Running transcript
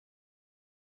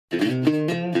Put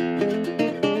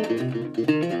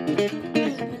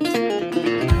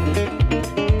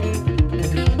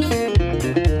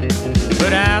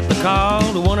out the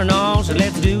call to one and all, so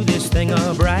let's do this thing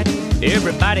up right.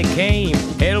 Everybody came,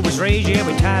 hell was raised, yeah,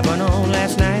 we tied one on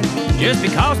last night. Just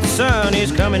because the sun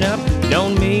is coming up,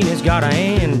 don't mean it's gotta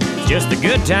end. It's just a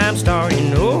good time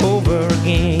starting over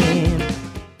again.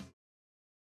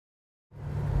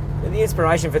 The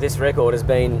inspiration for this record has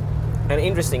been an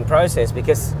interesting process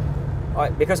because I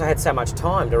had so much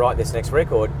time to write this next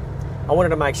record. I wanted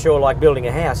to make sure, like building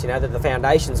a house, you know, that the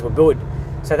foundations were good.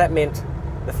 So that meant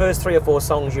the first 3 or 4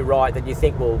 songs you write that you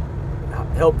think will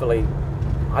hopefully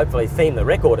theme the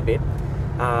record a bit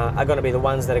are going to be the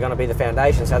ones that are going to be the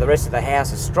foundation, so the rest of the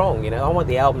house is strong. You know, I want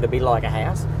the album to be like a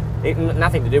house.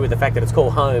 Nothing to do with the fact that it's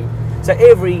called Home. So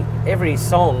every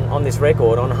song on this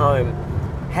record, on Home,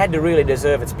 had to really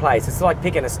deserve its place. It's like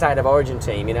picking a state of origin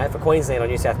team, you know, for Queensland or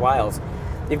New South Wales.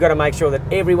 You've got to make sure that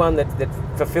everyone that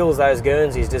fulfills those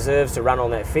Guernseys deserves to run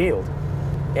on that field.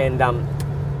 And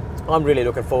I'm really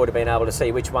looking forward to being able to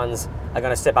see which ones are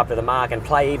going to step up to the mark and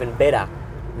play even better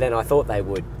than I thought they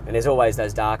would. And there's always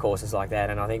those dark horses like that,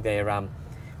 and I think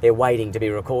they're waiting to be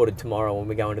recorded tomorrow when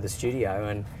we go into the studio,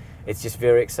 and it's just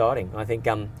very exciting. I think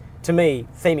to me,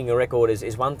 theming a record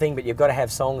is one thing, but you've got to have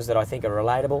songs that I think are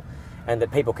relatable and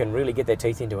that people can really get their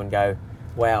teeth into and go,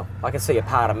 wow, I can see a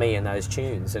part of me in those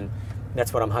tunes, and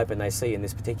that's what I'm hoping they see in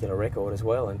this particular record as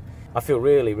well. And I feel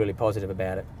really, really positive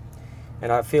about it.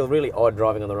 And I feel really odd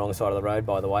driving on the wrong side of the road,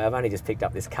 by the way. I've only just picked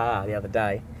up this car the other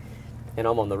day, and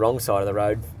I'm on the wrong side of the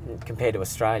road compared to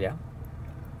Australia.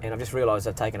 And I've just realised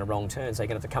I've taken a wrong turn, so you're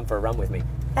going to have to come for a run with me.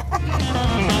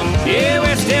 Yeah,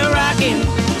 we're still rocking,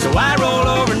 so I roll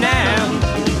over now.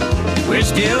 We're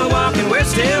still walking, we're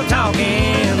still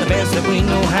talking, the best that we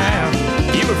know how.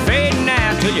 You were fading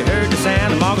out till you heard the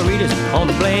sound of margaritas on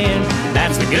the blend.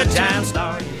 That's the good time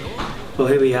starting. Well,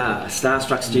 here we are,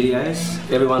 Starstruck Studios.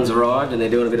 Everyone's arrived and they're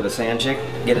doing a bit of a sound check,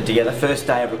 get it together. First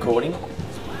day of recording.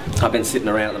 I've been sitting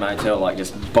around at the motel, like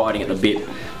just biting at the bit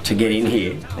to get in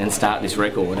here and start this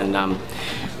record, and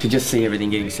to just see everything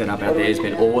getting set up out there has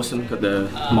been awesome. Got the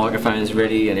microphones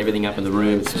ready and everything up in the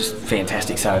room. It's just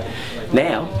fantastic. So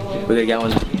now we're going to go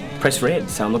and press red,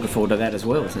 so I'm looking forward to that as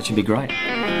well. So it should be great.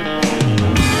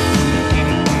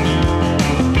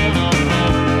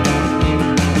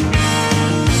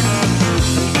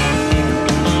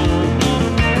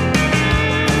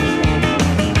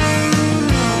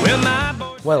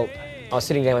 Well, I was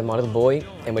sitting down with my little boy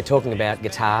and we're talking about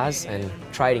guitars and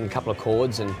trading a couple of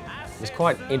chords, and it was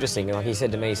quite interesting. Like he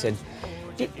said to me, he said,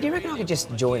 do you reckon I could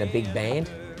just join a big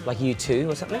band, like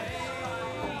U2 or something?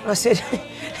 I said,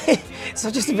 it's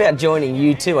not just about joining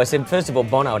U2. I said, first of all,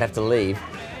 Bono would have to leave,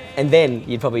 and then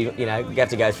you'd probably, you know, have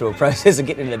to go through a process of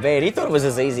getting in the band. He thought it was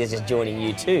as easy as just joining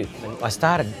U2. And I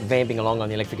started vamping along on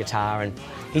the electric guitar, and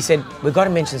he said, we've got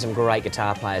to mention some great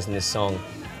guitar players in this song,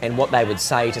 and what they would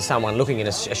say to someone looking in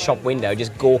a shop window,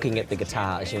 just gawking at the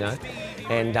guitars, you know.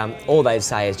 And all they'd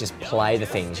say is just play the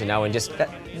things, you know, and just,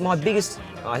 my biggest,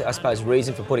 I suppose,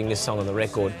 reason for putting this song on the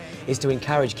record is to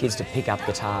encourage kids to pick up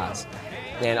guitars.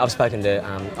 And I've spoken to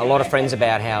a lot of friends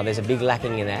about how there's a big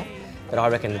lacking in that, but I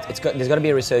reckon there's got to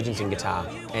be a resurgence in guitar.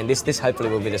 And this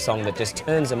hopefully will be the song that just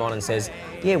turns them on and says,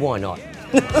 yeah, why not?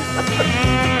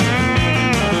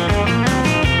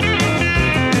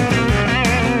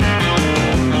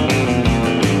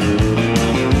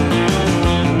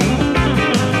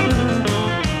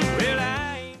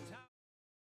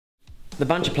 The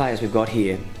bunch of players we've got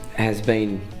here has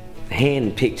been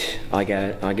hand-picked, I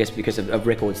guess, because of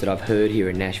records that I've heard here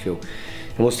in Nashville.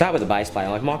 And we'll start with the bass player,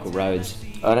 like Michael Rhodes.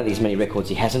 I don't think there's many records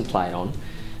he hasn't played on,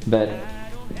 but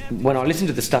when I listened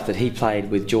to the stuff that he played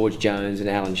with George Jones and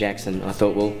Alan Jackson, I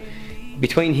thought, well,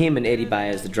 between him and Eddie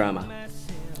Bayers, the drummer,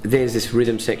 there's this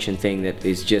rhythm section thing that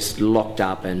is just locked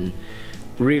up and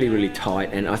really, really tight,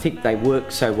 and I think they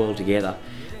work so well together.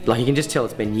 Like, you can just tell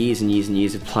it's been years and years and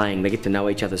years of playing. They get to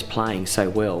know each other's playing so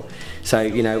well. So,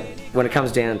 you know, when it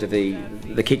comes down to the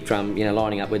kick drum, you know,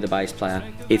 lining up with the bass player,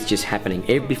 it's just happening.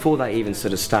 Before they even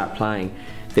sort of start playing,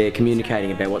 they're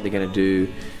communicating about what they're going to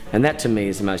do, and that to me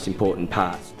is the most important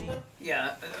part.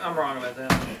 Yeah, I'm wrong about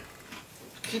that.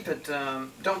 Keep it,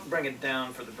 don't bring it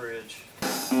down for the bridge.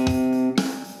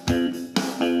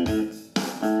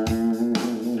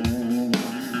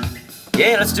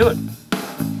 Yeah, let's do it.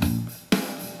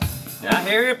 I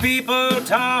hear people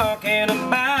talking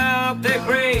about the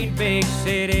great big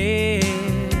cities.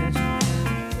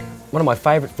 One of my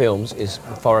favourite films is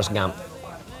Forrest Gump,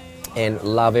 and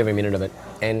love every minute of it.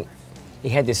 And he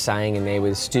had this saying in there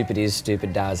with stupid is,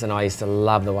 stupid does, and I used to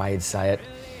love the way he'd say it.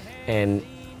 And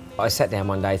I sat down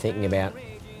one day thinking about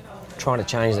trying to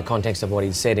change the context of what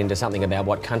he'd said into something about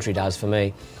what country does for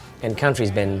me. And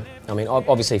country's been, I mean,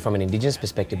 obviously from an Indigenous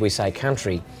perspective, we say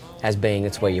country as being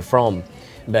it's where you're from.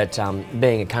 But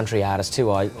being a country artist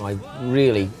too, I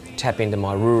really tap into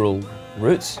my rural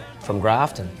roots from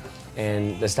Grafton,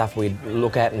 and the stuff we'd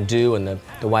look at and do, and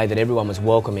the way that everyone was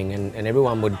welcoming, and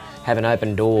everyone would have an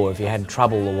open door if you had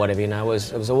trouble or whatever, you know,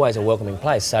 it was always a welcoming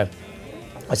place. So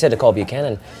I said to Col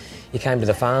Buchanan, he came to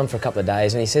the farm for a couple of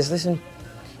days and he says, listen,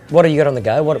 what have you got on the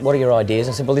go? What are your ideas?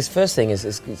 And I said, well, this first thing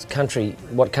is country,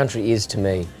 what country is to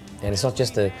me. And it's not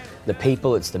just the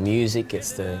people, it's the music,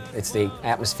 it's the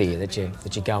atmosphere that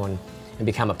you go and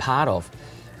become a part of.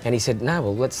 And he said, no,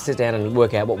 well, let's sit down and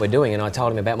work out what we're doing. And I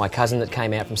told him about my cousin that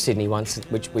came out from Sydney once,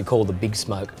 which we call the Big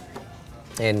Smoke.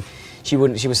 And she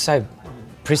was so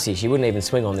prissy, she wouldn't even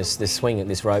swing on this swing at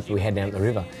this rope we had down at the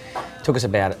river. It took us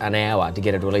about an hour to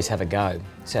get her to at least have a go.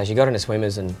 So she got into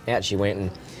swimmers and out she went.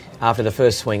 And after the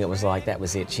first swing, it was like, that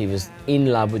was it. She was in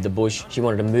love with the bush. She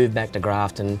wanted to move back to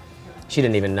Grafton. She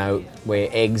didn't even know where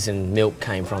eggs and milk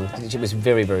came from. It was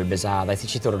very, very bizarre.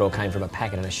 She thought it all came from a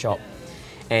packet in a shop.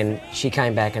 And she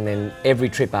came back, and then every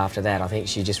trip after that, I think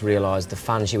she just realised the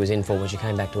fun she was in for when she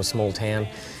came back to a small town.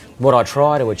 What I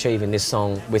try to achieve in this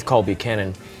song with Col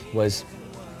Buchanan was,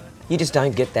 you just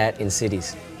don't get that in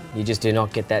cities. You just do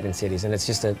not get that in cities, and it's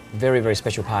just a very, very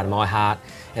special part of my heart,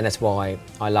 and that's why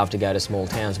I love to go to small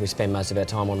towns. We spend most of our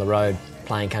time on the road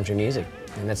playing country music,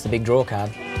 and that's the big draw card.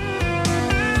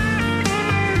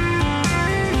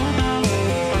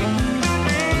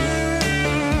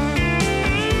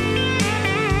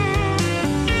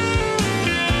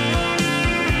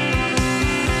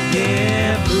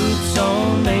 Yeah, boots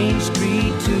on Main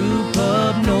Street, to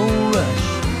pub, no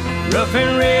rush. Rough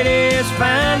and ready is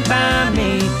fine by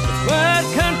me. It's what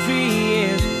country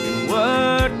is, and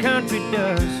what country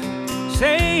does.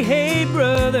 Say, hey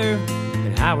brother,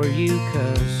 and how are you,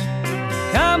 cuz?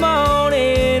 Come on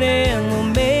in and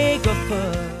we'll make a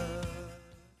fuss.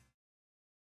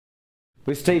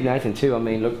 With Steve Nathan too, I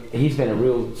mean, look, he's been a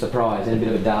real surprise and a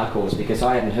bit of a dark horse, because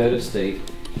I hadn't heard of Steve.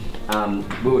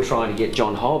 We were trying to get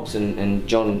John Hobbs, and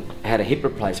John had a hip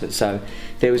replacement, so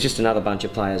there was just another bunch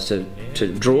of players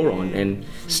to draw on, and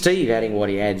Steve adding what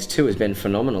he adds too has been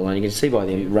phenomenal, and you can see by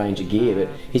the range of gear, but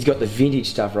he's got the vintage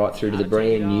stuff right through to the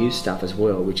brand new stuff as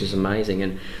well, which is amazing.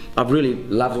 And I've really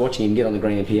loved watching him get on the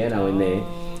grand piano in there,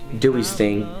 do his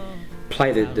thing,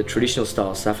 play the traditional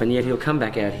style stuff, and yet he'll come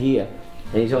back out here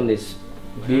and he's on this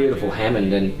beautiful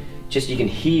Hammond, and just you can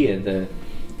hear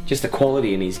just the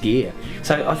quality in his gear.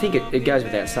 So I think it goes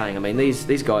without saying. I mean,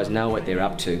 these guys know what they're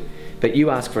up to, but you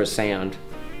ask for a sound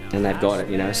and they've got it,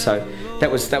 you know. So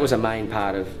that was a main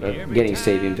part of getting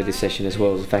Steve in for this session, as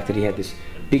well as the fact that he had this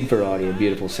big variety of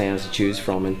beautiful sounds to choose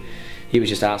from, and he was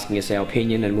just asking us our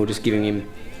opinion, and we're just giving him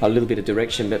a little bit of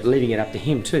direction, but leaving it up to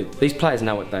him too. These players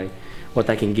know what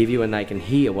they can give you, and they can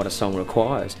hear what a song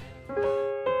requires.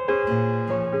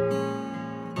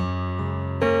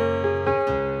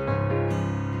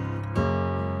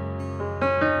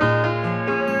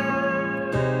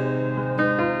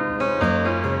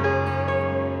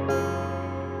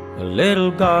 A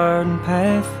little garden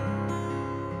path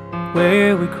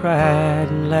where we cried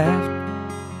and laughed,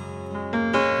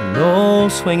 an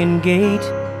old swinging gate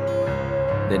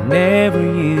that never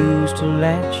used to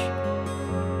latch,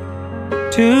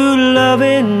 two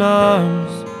loving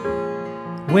arms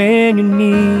when your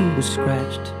knee was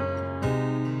scratched.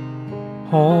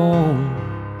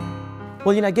 Home.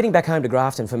 Well, you know, getting back home to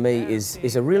Grafton for me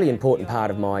is a really important part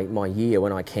of my year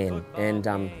when I can.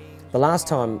 And the last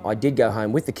time I did go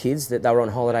home with the kids, that they were on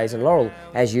holidays, and Laurel,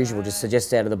 as usual, just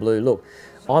suggests out of the blue, look,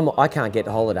 I can't get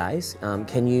to holidays,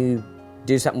 can you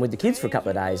do something with the kids for a couple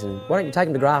of days, and why don't you take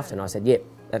them to Grafton? I said, yep,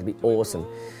 that'd be awesome.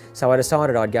 So I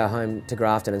decided I'd go home to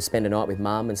Grafton and spend a night with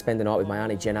Mum, and spend the night with my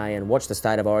auntie Jenny, and watch the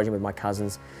State of Origin with my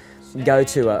cousins, go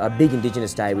to a big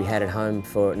Indigenous day we had at home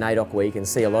for NAIDOC week, and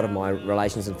see a lot of my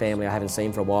relations and family I haven't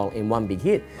seen for a while in one big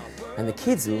hit. And the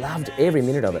kids loved every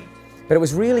minute of it. But it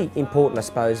was really important, I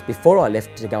suppose, before I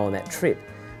left to go on that trip,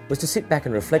 was to sit back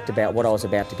and reflect about what I was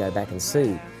about to go back and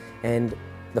see. And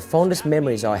the fondest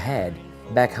memories I had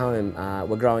back home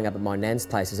were growing up at my nan's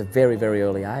place at a very, very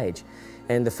early age.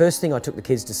 And the first thing I took the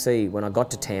kids to see when I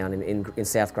got to town in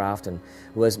South Grafton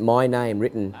was my name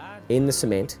written in the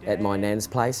cement at my nan's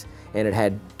place, and it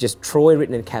had just Troy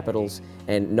written in capitals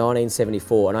and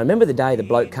 1974. And I remember the day the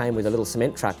bloke came with a little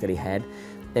cement truck that he had,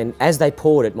 and as they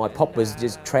poured it, my pop was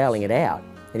just troweling it out.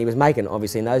 And he was making,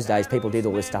 obviously in those days, people did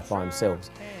all this stuff by themselves.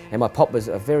 And my pop was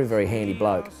a very, very handy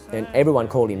bloke, and everyone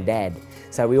called him Dad.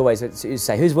 So we always used to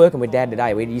say, who's working with Dad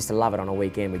today? We used to love it on a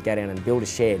weekend. We'd go down and build a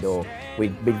shed, or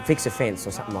we'd fix a fence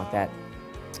or something like that.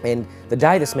 And the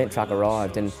day the cement truck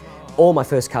arrived, and all my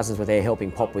first cousins were there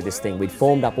helping Pop with this thing. We'd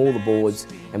formed up all the boards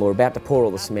and we were about to pour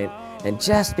all the cement, and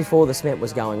just before the cement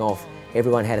was going off,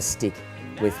 everyone had a stick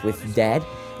with Dad,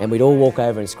 and we'd all walk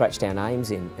over and scratch our names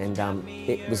in. And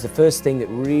it was the first thing that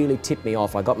really tipped me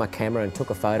off. I got my camera and took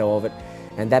a photo of it,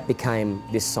 and that became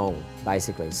this song,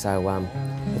 basically. So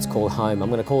it's called Home. I'm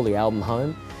going to call the album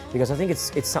Home, because I think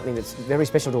it's something that's very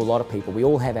special to a lot of people. We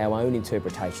all have our own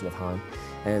interpretation of home,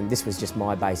 and this was just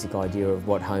my basic idea of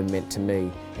what home meant to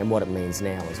me and what it means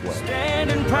now as well.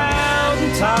 Standing proud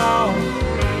and tall,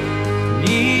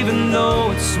 even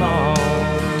though it's small,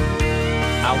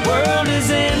 our world is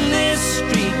in this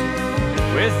street.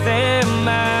 With them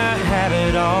I have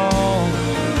it all.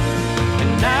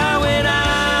 And now when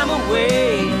I'm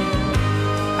away,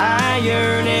 I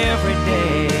yearn every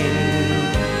day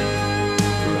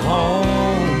for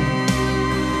home,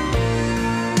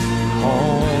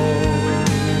 home,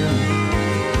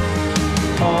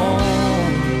 home,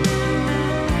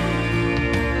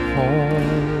 home.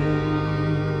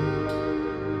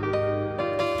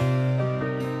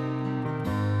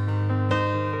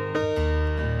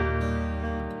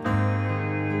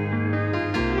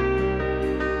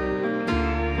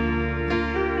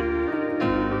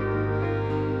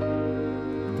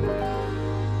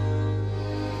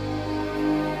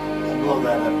 Blow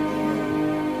that up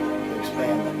again,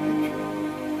 expand that picture.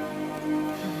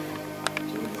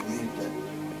 So we can mute that.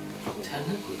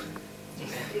 It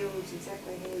feels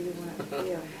exactly how you want it to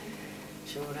feel.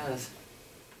 Sure does.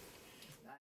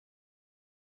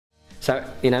 So,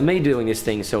 you know, me doing this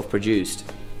thing self-produced,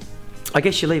 I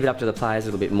guess you leave it up to the players a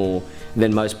little bit more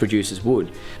than most producers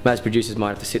would. Most producers might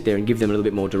have to sit there and give them a little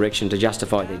bit more direction to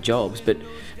justify their jobs, but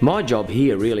my job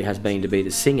here really has been to be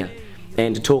the singer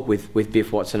and to talk with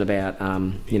Biff Watson about,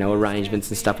 you know, arrangements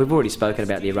and stuff. We've already spoken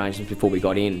about the arrangements before we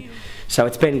got in. So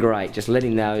it's been great, just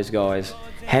letting those guys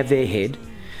have their head.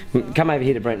 Come over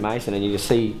here to Brent Mason and you just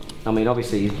see, I mean,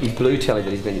 obviously his blue telly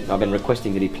that I've been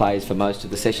requesting that he plays for most of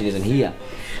the session isn't here.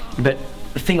 But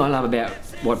the thing I love about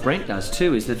what Brent does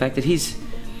too is the fact that he's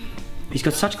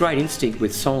got such great instinct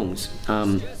with songs.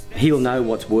 He'll know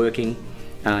what's working,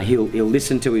 he'll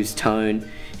listen to his tone,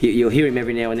 you'll hear him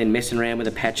every now and then messing around with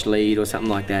a patch lead or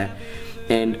something like that.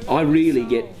 And I really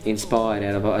get inspired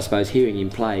out of, I suppose, hearing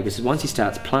him play, because once he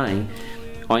starts playing,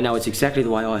 I know it's exactly the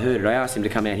way I heard it. I asked him to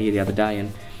come out here the other day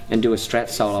and do a Strat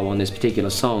solo on this particular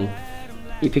song.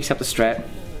 He picks up the Strat,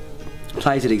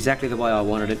 plays it exactly the way I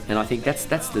wanted it, and I think that's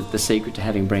the secret to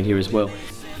having Brent here as well.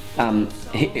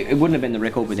 It wouldn't have been the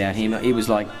record without him. He was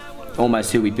like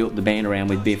almost who we built the band around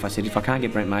with Biff. I said, if I can't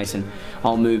get Brent Mason,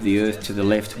 I'll move the earth to the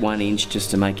left 1 inch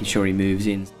just to make sure he moves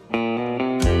in.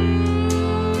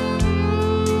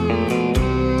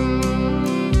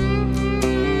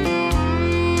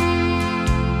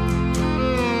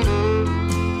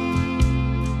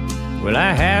 Well,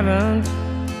 I haven't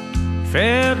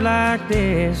felt like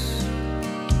this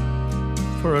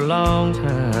for a long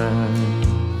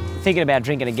time. Thinking about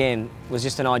drinking again was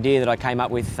just an idea that I came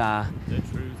up with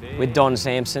Don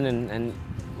Sampson and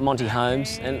Monty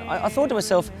Holmes, and I thought to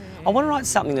myself, I want to write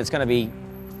something that's going to be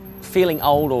feeling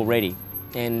old already,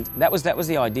 and that was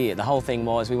the idea. The whole thing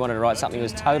was we wanted to write something that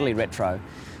was totally retro.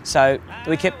 So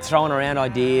we kept throwing around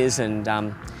ideas,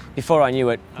 and before I knew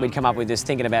it, we'd come up with this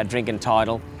Thinking About Drinking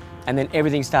title, and then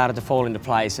everything started to fall into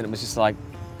place, and it was just like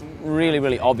really,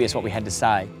 really obvious what we had to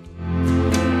say.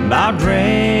 About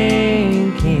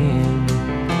drinking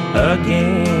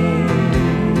again,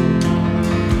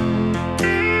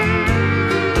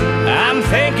 I'm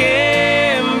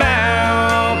thinking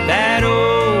about that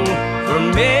old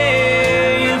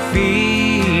familiar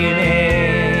feeling,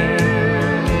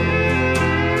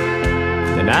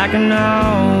 that I can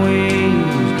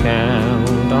always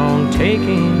count on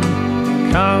taking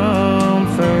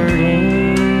comfort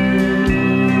in.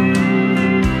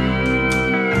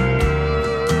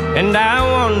 And I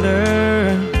wonder,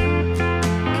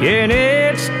 can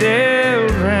it still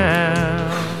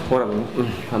drown? What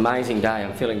an amazing day.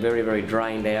 I'm feeling very, very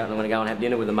drained out. I'm going to go and have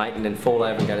dinner with a mate and then fall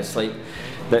over and go to sleep.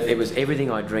 But it was everything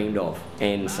I dreamed of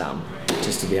and some,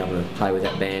 just to be able to play with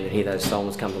that band and hear those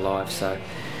songs come to life. So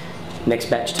next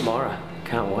batch tomorrow.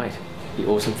 Can't wait. Be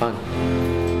awesome fun.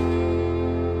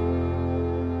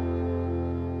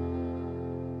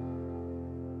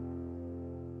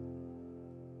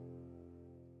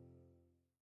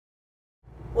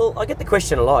 Well, I get the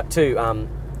question a lot too,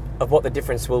 of what the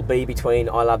difference will be between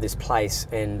I Love This Place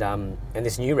and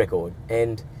this new record.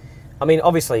 And I mean,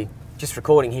 obviously, just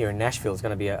recording here in Nashville is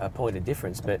going to be a point of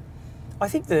difference, but I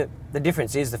think the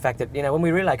difference is the fact that, you know, when we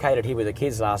relocated here with the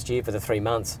kids last year for the 3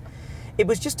 months, it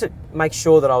was just make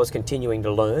sure that I was continuing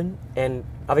to learn. And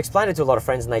I've explained it to a lot of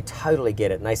friends and they totally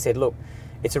get it. And they said, look,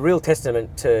 it's a real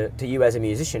testament to you as a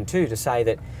musician too, to say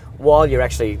that while you're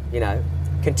actually, you know,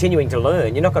 continuing to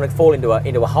learn, you're not going to fall into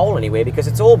a hole anywhere because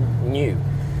it's all new.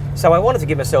 So I wanted to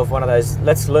give myself one of those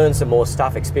let's learn some more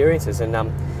stuff experiences. And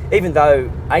even though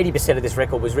 80% of this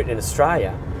record was written in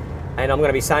Australia, and I'm going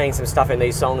to be saying some stuff in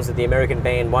these songs that the American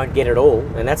band won't get at all,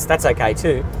 and that's okay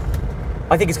too,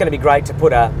 I think it's going to be great to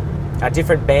put a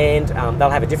different band. They'll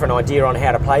have a different idea on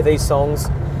how to play these songs,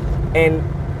 and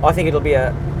I think it'll be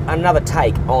another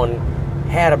take on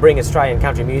how to bring Australian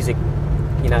country music,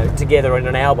 you know, together in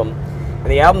an album. And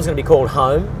the album's going to be called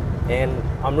Home, and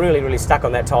I'm really stuck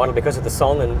on that title because of the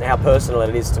song and how personal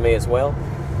it is to me as well.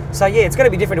 So yeah, it's going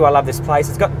to be different to I Love This Place.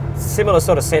 It's got similar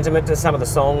sort of sentiment to some of the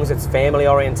songs. It's family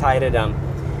orientated.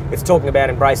 It's talking about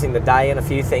embracing the day and a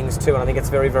few things too, and I think it's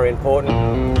very important.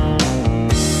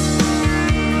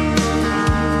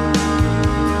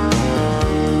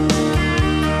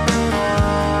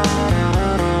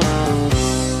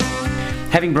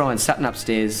 Having Brian Sutton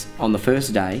upstairs on the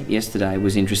first day, yesterday,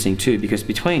 was interesting too, because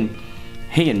between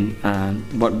he and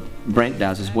what Brent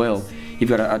does as well, you've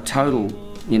got a total,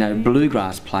 you know,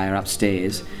 bluegrass player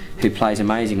upstairs who plays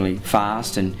amazingly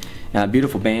fast, and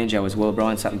beautiful banjo as well.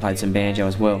 Brian Sutton played some banjo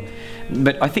as well.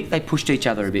 But I think they pushed each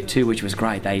other a bit too, which was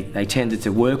great. They tended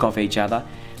to work off each other,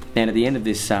 and at the end of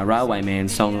this Railway Man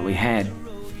song that we had,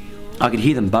 I could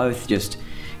hear them both just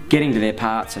getting to their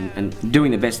parts and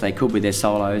doing the best they could with their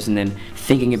solos, and then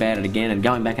thinking about it again and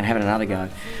going back and having another go.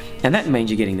 And that means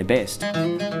you're getting the best.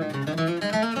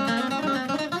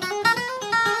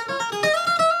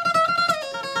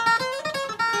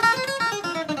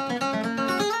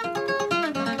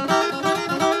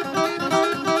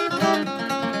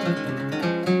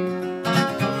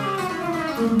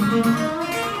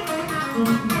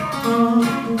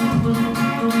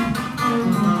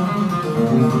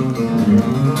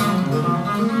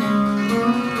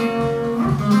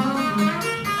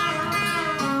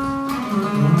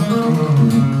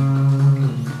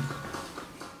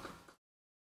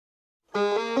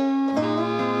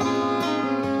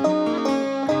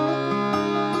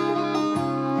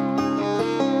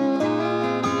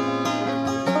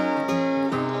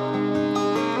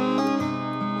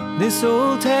 This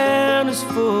old town is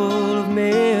full of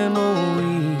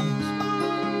memories,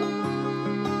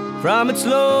 from its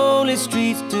lonely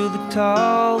streets to the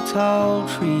tall, tall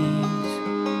trees.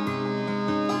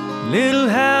 Little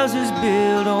houses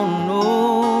built on an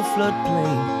old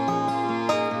floodplain.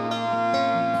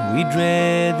 We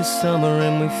dread the summer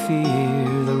and we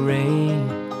fear the rain.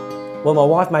 Well, my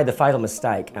wife made the fatal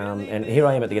mistake, and here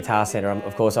I am at the Guitar Centre.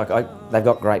 Of course, they've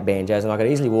got great banjos, and I could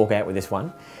easily walk out with this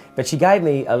one. But she gave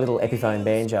me a little Epiphone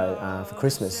banjo for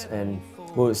Christmas, and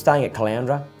we were staying at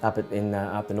Caloundra up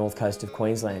the north coast of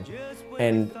Queensland.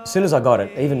 And as soon as I got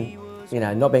it, even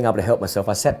not being able to help myself,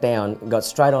 I sat down, got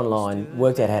straight online,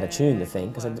 worked out how to tune the thing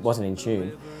because it wasn't in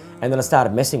tune, and then I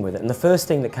started messing with it. And the first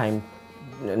thing that came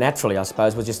naturally, I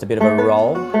suppose, was just a bit of a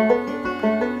roll.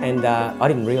 And I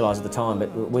didn't realise at the time, but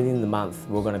within the month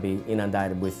we were going to be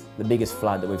inundated with the biggest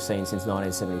flood that we've seen since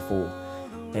 1974.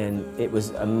 And it was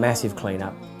a massive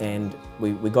clean-up, and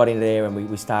we got in there and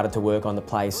we started to work on the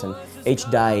place, and each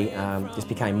day just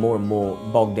became more and more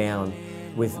bogged down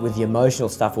with the emotional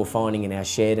stuff we're finding in our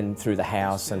shed and through the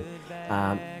house, and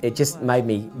it just made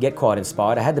me get quite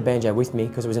inspired. I had the banjo with me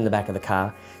because it was in the back of the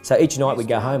car, so each night we'd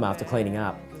go home after cleaning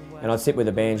up and I'd sit with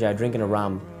a banjo drinking a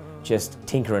rum, just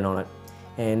tinkering on it.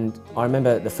 And I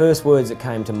remember the first words that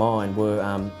came to mind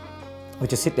were, we'd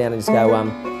just sit down and just go,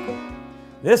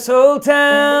 this old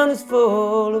town is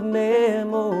full of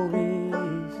memories,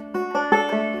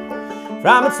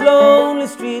 from its lonely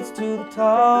streets to the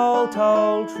tall,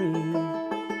 tall trees.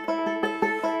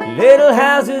 Little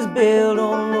houses built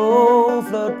on an old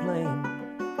floodplain.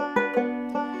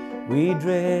 We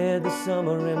dread the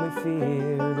summer and we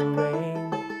fear the rain.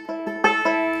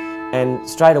 And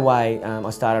straight away I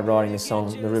started writing this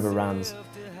song, The River Runs.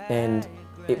 And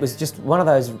it was just one of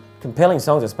those compelling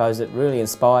songs, I suppose, that really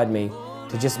inspired me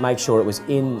to just make sure it was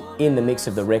in the mix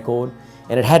of the record,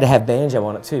 and it had to have banjo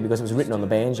on it too because it was written on the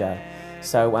banjo.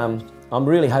 So I'm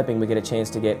really hoping we get a chance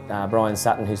to get Brian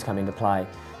Sutton, who's come into play,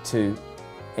 to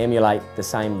emulate the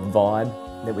same vibe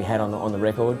that we had on the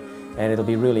record, and it'll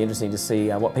be really interesting to see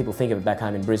what people think of it back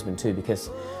home in Brisbane too, because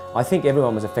I think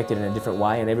everyone was affected in a different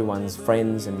way, and everyone's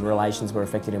friends and relations were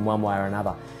affected in one way or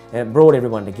another, and it brought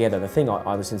everyone together. The thing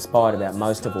I was inspired about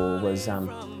most of all was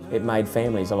it made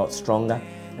families a lot stronger.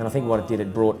 And I think what it did,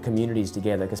 it brought communities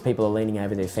together because people are leaning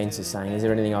over their fences saying, is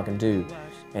there anything I can do?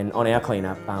 And on our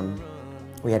clean-up,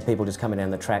 we had people just coming down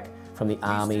the track from the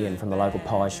army and from the local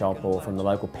pie shop or from the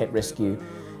local pet rescue,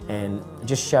 and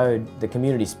just showed the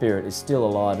community spirit is still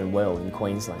alive and well in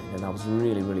Queensland. And I was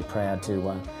really, really proud to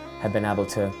have been able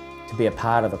to be a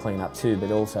part of the clean-up too,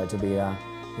 but also to be,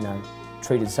 you know,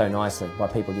 treated so nicely by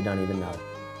people you don't even know.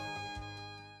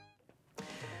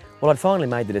 Well, I'd finally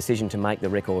made the decision to make the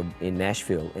record in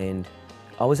Nashville, and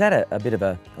I was at a bit of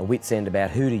a wit's end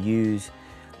about who to use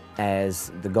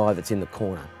as the guy that's in the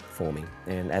corner for me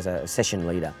and as a session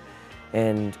leader.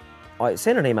 And I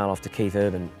sent an email off to Keith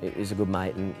Urban, who's a good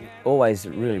mate, and always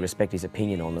really respect his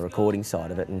opinion on the recording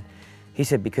side of it. And he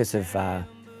said because of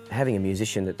having a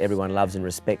musician that everyone loves and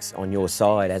respects on your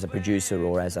side as a producer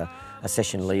or as a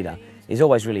session leader is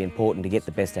always really important to get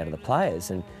the best out of the players.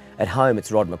 And at home,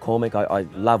 it's Rod McCormick. I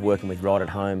love working with Rod at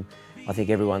home. I think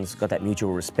everyone's got that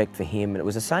mutual respect for him. And it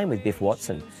was the same with Biff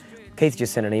Watson. Keith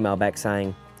just sent an email back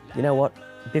saying, you know what,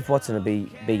 Biff Watson will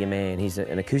be your man. He's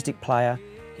an acoustic player.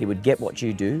 He would get what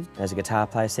you do as a guitar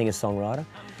player, singer-songwriter.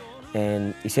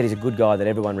 And he said he's a good guy that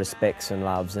everyone respects and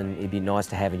loves, and he'd be nice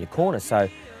to have in your corner. So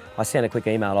I sent a quick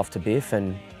email off to Biff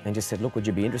and just said, look, would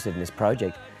you be interested in this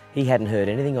project? He hadn't heard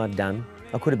anything I'd done.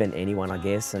 I could have been anyone, I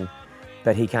guess.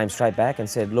 But he came straight back and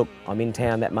said, look, I'm in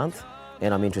town that month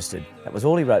and I'm interested. That was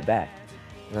all he wrote back.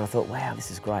 And I thought, wow, this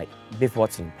is great. Biff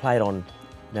Watson played on, you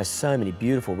know, so many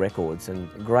beautiful records and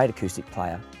a great acoustic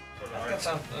player. That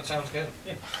sounds good.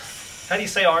 Yeah. How do you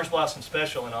say Orange Blossom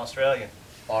Special in Australia?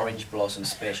 Orange Blossom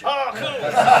Special. Oh, cool!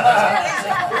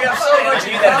 We have so much I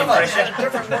knew that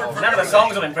impression. None of the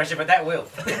songs will impress you, but that will.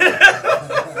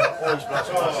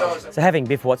 So having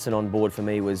Biff Watson on board for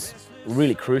me was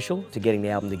really crucial to getting the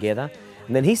album together.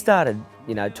 And then he started,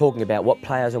 you know, talking about what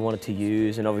players I wanted to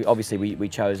use, and obviously we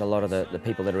chose a lot of the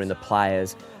people that are in the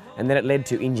players. And then it led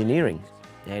to engineering.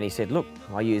 And he said, look,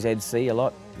 I use Ed C a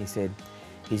lot. He said,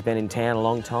 he's been in town a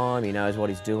long time, he knows what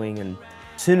he's doing. And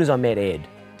as soon as I met Ed,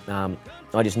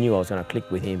 I just knew I was going to click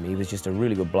with him. He was just a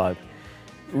really good bloke,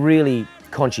 really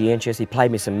conscientious. He played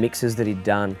me some mixes that he'd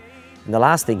done. And the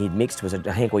last thing he'd mixed was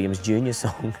a Hank Williams Jr.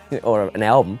 song or an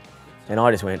album. And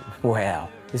I just went, wow,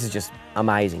 this is just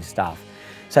amazing stuff.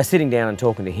 So sitting down and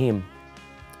talking to him,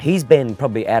 he's been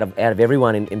probably out of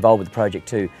everyone involved with the project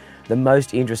too, the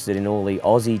most interested in all the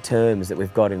Aussie terms that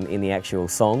we've got in the actual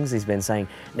songs. He's been saying,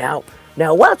 now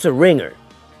what's a ringer?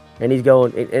 And he's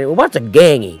going, what's a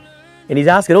gangy? And he's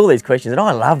asking all these questions, and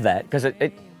I love that because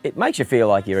it makes you feel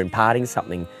like you're imparting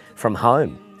something from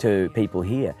home to people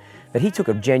here. But he took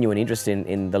a genuine interest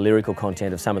in the lyrical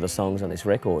content of some of the songs on this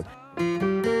record.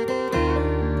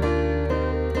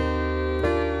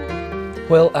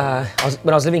 Well,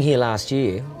 when I was living here last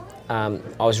year, I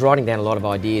was writing down a lot of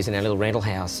ideas in our little rental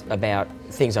house about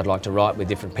things I'd like to write with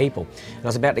different people. And I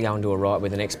was about to go and do a write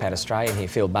with an expat Australian here,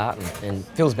 Phil Barton, and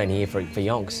Phil's been here for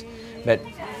yonks. But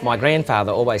my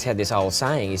grandfather always had this old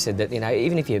saying. He said that, you know,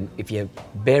 even if you're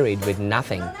buried with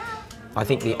nothing, I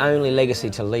think the only legacy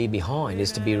to leave behind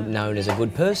is to be known as a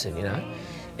good person, you know.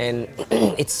 And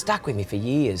it stuck with me for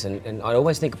years, and I'd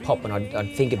always think of Pop when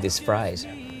I'd think of this phrase.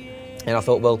 And I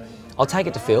thought, well, I'll take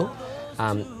it to Phil.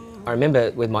 I remember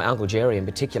with my Uncle Jerry in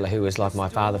particular, who was like my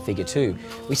father figure too,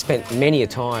 we spent many a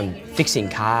time fixing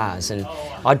cars, and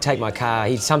I'd take my car,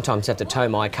 he'd sometimes have to tow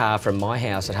my car from my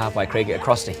house at Halfway Creek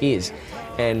across to his,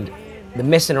 and the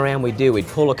messing around we'd do, we'd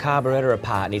pull a carburetor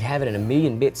apart and he'd have it in a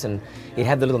million bits, and he'd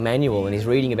have the little manual and he's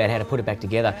reading about how to put it back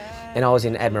together, and I was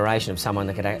in admiration of someone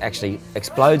that could actually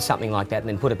explode something like that and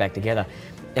then put it back together.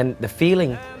 And the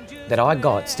feeling that I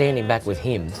got standing back with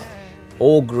him,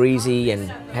 all greasy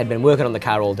and had been working on the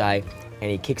car all day,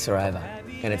 and he kicks her over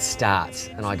and it starts,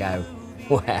 and I go,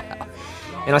 wow.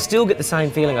 And I still get the same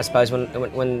feeling, I suppose,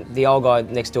 when the old guy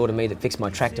next door to me that fixed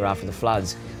my tractor after the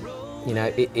floods, you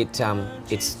know,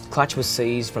 its clutch was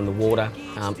seized from the water.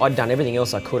 I'd done everything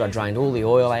else I could. I drained all the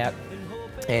oil out,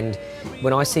 and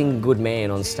when I sing Good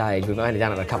Man on stage, we've only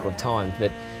done it a couple of times,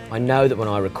 but I know that when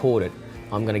I record it,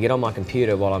 I'm going to get on my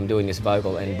computer while I'm doing this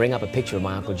vocal and bring up a picture of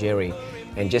my Uncle Jerry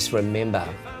and just remember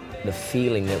the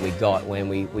feeling that we got when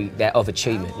that of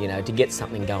achievement, you know, to get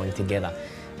something going together.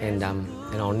 And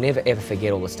I'll never ever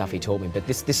forget all the stuff he taught me, but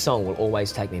this song will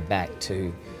always take me back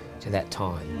to that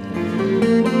time.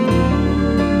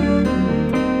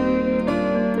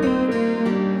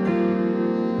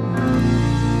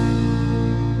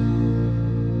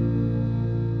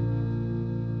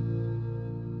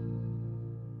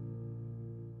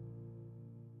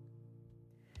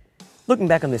 Looking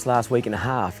back on this last week and a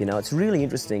half, you know, it's really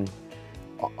interesting.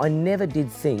 I never did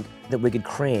think that we could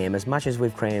cram as much as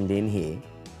we've crammed in here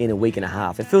in a week and a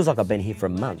half. It feels like I've been here for a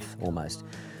month almost.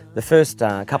 The first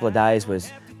couple of days was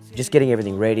just getting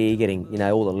everything ready, getting, you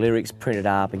know, all the lyrics printed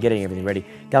up and getting everything ready.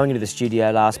 Going into the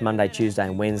studio last Monday, Tuesday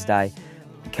and Wednesday,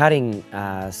 cutting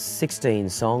 16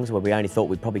 songs where we only thought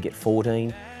we'd probably get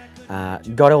 14.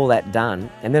 Got all that done,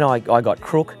 and then I got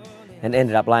crook and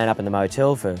ended up laying up in the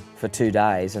motel for 2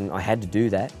 days, and I had to do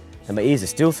that. And my ears are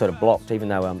still sort of blocked, even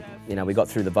though you know, we got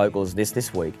through the vocals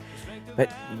this week. But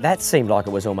that seemed like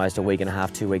it was almost a week and a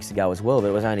half, 2 weeks ago as well, but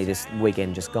it was only this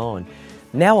weekend just gone.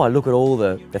 Now I look at all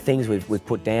the things we've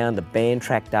put down. The band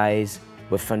track days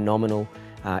were phenomenal.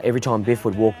 Every time Biff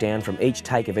would walk down from each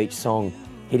take of each song,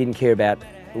 he didn't care about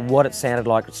what it sounded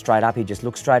like straight up. He'd just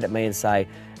look straight at me and say,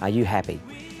 "Are you happy?"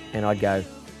 And I'd go,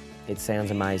 "It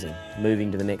sounds amazing."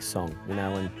 Moving to the next song, you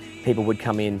know, and people would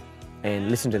come in and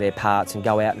listen to their parts and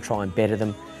go out and try and better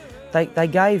them. They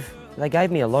gave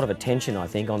me a lot of attention, I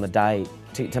think, on the day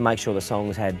to make sure the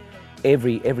songs had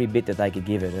every bit that they could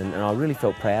give it, and I really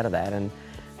felt proud of that. And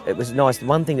it was nice.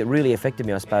 One thing that really affected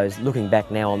me, I suppose, looking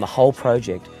back now on the whole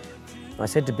project, I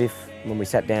said to Biff when we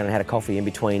sat down and had a coffee in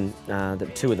between the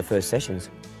 2 of the first sessions,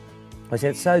 I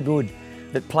said, it's so good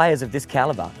that players of this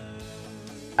calibre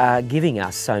are giving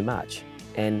us so much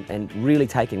and really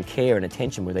taking care and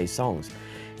attention with these songs.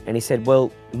 And he said,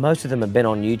 well, most of them have been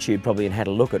on YouTube probably and had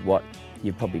a look at what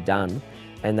you've probably done,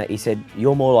 and that he said,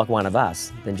 you're more like one of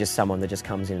us than just someone that just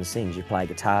comes in and sings. You play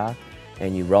guitar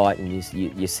and you write and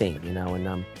you sing, you know, and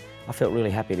I felt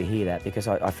really happy to hear that, because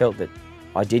I felt that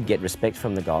I did get respect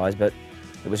from the guys, but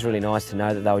it was really nice to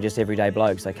know that they were just everyday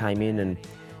blokes. They came in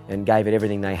and gave it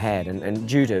everything they had, and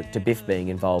due to Biff being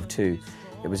involved too,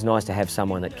 it was nice to have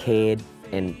someone that cared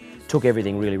and took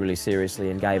everything really, really seriously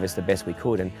and gave us the best we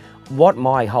could. And what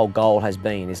my whole goal has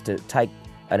been is to take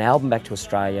an album back to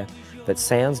Australia that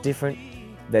sounds different,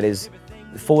 that is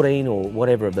 14 or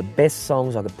whatever of the best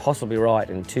songs I could possibly write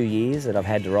in 2 years that I've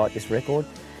had to write this record.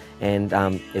 And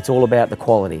it's all about the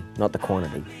quality, not the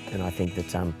quantity. And I think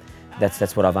that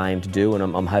that's what I've aimed to do, and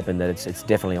I'm hoping that it's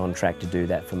definitely on track to do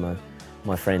that for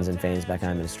my friends and fans back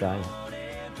home in Australia.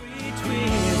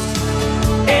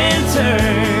 And turn